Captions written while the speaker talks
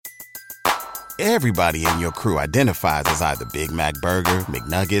Everybody in your crew identifies as either Big Mac Burger,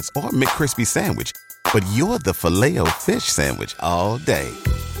 McNuggets, or McCrispy Sandwich. But you're the Filet-O-Fish Sandwich all day.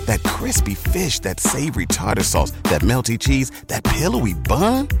 That crispy fish, that savory tartar sauce, that melty cheese, that pillowy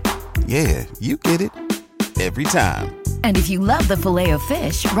bun. Yeah, you get it. Every time. And if you love the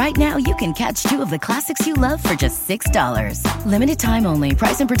Filet-O-Fish, right now you can catch two of the classics you love for just $6. Limited time only.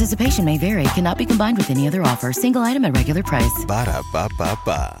 Price and participation may vary. Cannot be combined with any other offer. Single item at regular price.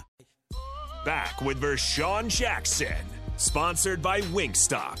 Ba-da-ba-ba-ba. Back with Vershawn Jackson. Sponsored by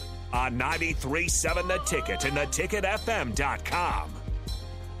Wingstop on 93.7 The Ticket and theticketfm.com.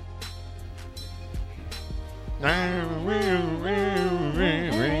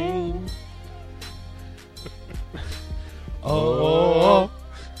 Oh.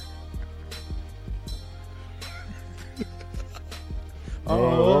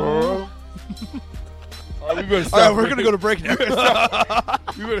 Oh. We better stop. All right, we're going to go to break now.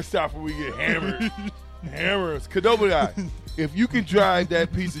 We better stop when we get hammered. Hammers. Qdoba guy, if you can drive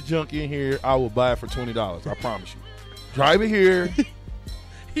that piece of junk in here, I will buy it for $20. I promise you. Drive it here.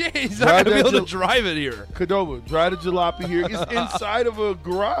 Yeah, he's not going to be able to drive it here. Qdoba, drive the jalopy here. It's inside of a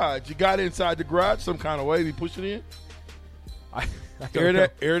garage. You got it inside the garage some kind of way. You push it in. Air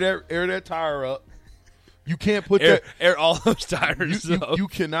that tire up. You can't put air all those tires. You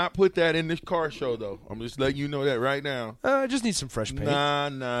cannot put that in this car show though. I'm just letting you know that right now. It just needs some fresh paint.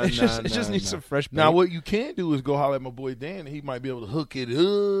 It just needs some fresh paint. Now what you can do is go holler at my boy Dan. He might be able to hook it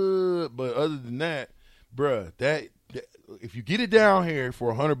up. But other than that, bruh, that if you get it down here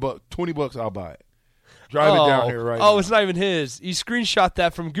for $100, $20, I'll buy it. Drive it down here right now. Oh, it's not even his. He screenshot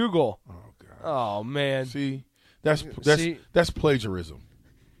that from Google. Oh God. Oh man. See. That's plagiarism.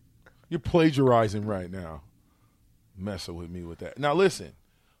 You're plagiarizing right now. Messing with me with that. Now listen,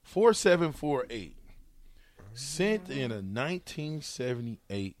 4748 sent in a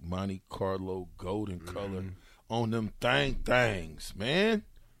 1978 Monte Carlo golden color on them things, man.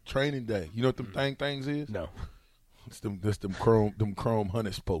 Training day. You know what them things is? No. It's them chrome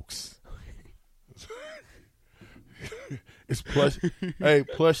honey spokes. It's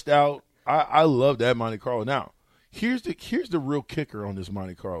plushed out. I love that Monte Carlo. Now, here's the real kicker on this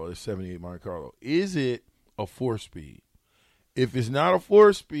Monte Carlo, this 78 Monte Carlo. Is it a 4-speed? If it's not a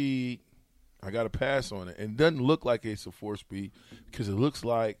 4-speed, I got to pass on it. And it doesn't look like it's a 4-speed because it looks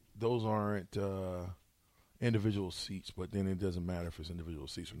like those aren't individual seats, but then it doesn't matter if it's individual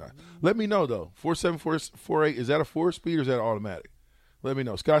seats or not. Let me know, though. 47448, is that a 4-speed or is that automatic? Let me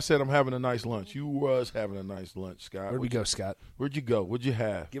know. Scott said I'm having a nice lunch. You was having a nice lunch, Scott. Where'd we go, Scott? Where'd you go? What'd you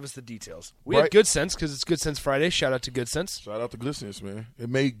have? Give us the details. We had Good Sense because it's Good Sense Friday. Shout out to Good Sense. Shout out to Good Sense, man. It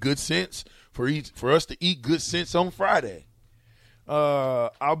made good sense for us to eat good sense on Friday.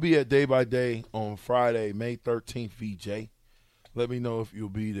 I'll be at Day by Day on Friday, May 13th, VJ. Let me know if you'll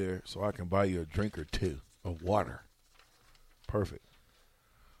be there so I can buy you a drink or two of water. Perfect.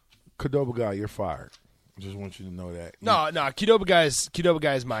 Qdoba guy, you're fired. I just want you to know that. No, Qdoba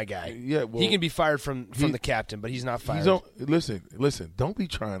guy is my guy. Yeah, well, he can be fired from the captain, but he's not fired. Listen. Don't be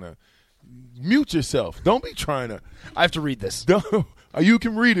trying to mute yourself. Don't be trying to. I have to read this. You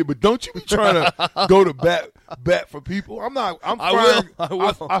can read it, but don't you be trying to go to bat for people. I'm not. I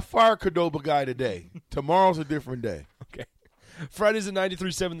will. I fired Qdoba guy today. Tomorrow's a different day. Okay. Fridays at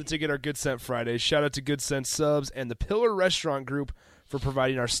 93.7 The Ticket are Good Scent Fridays. Shout out to Good Scent Subs and the Pillar Restaurant Group for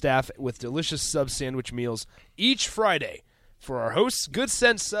providing our staff with delicious sub sandwich meals each Friday. For our hosts, Good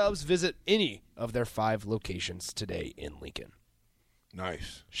Scent Subs, visit any of their 5 locations today in Lincoln.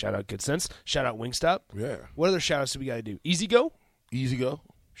 Nice. Shout out Good Sense. Shout out Wingstop. Yeah. What other shout outs do we got to do? Easy Go.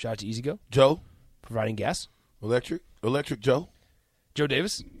 Shout out to Easy Go. Joe. Providing gas. Electric Joe. Joe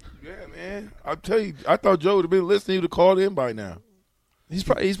Davis. Yeah, man. I'll tell you, I thought Joe would have been listening. He would have called in by now. He's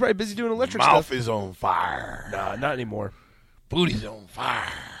probably busy doing electric Mouth stuff. is on fire. Nah, not anymore. Booty's on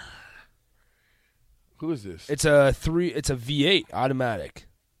fire. Who is this? It's a V8 automatic.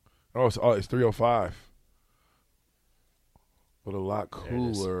 Oh, it's 305. But a lot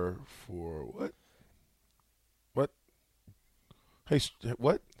cooler for what? What? Hey,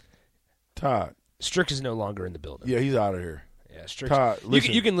 what? Todd. Strick is no longer in the building. Yeah, he's out of here. Yeah, Strick. Todd,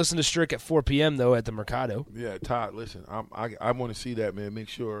 listen. You can listen to Strick at 4 p.m. though at the Mercado. Yeah, Todd, listen. I want to see that, man. Make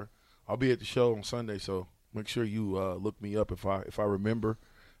sure I'll be at the show on Sunday, so make sure you look me up if I remember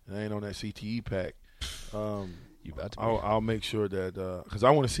and I ain't on that CTE pack. You about to be. I'll make sure that because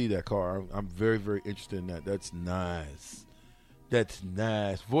I want to see that car. I'm very, very interested in that. That's nice.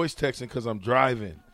 Voice texting because I'm driving.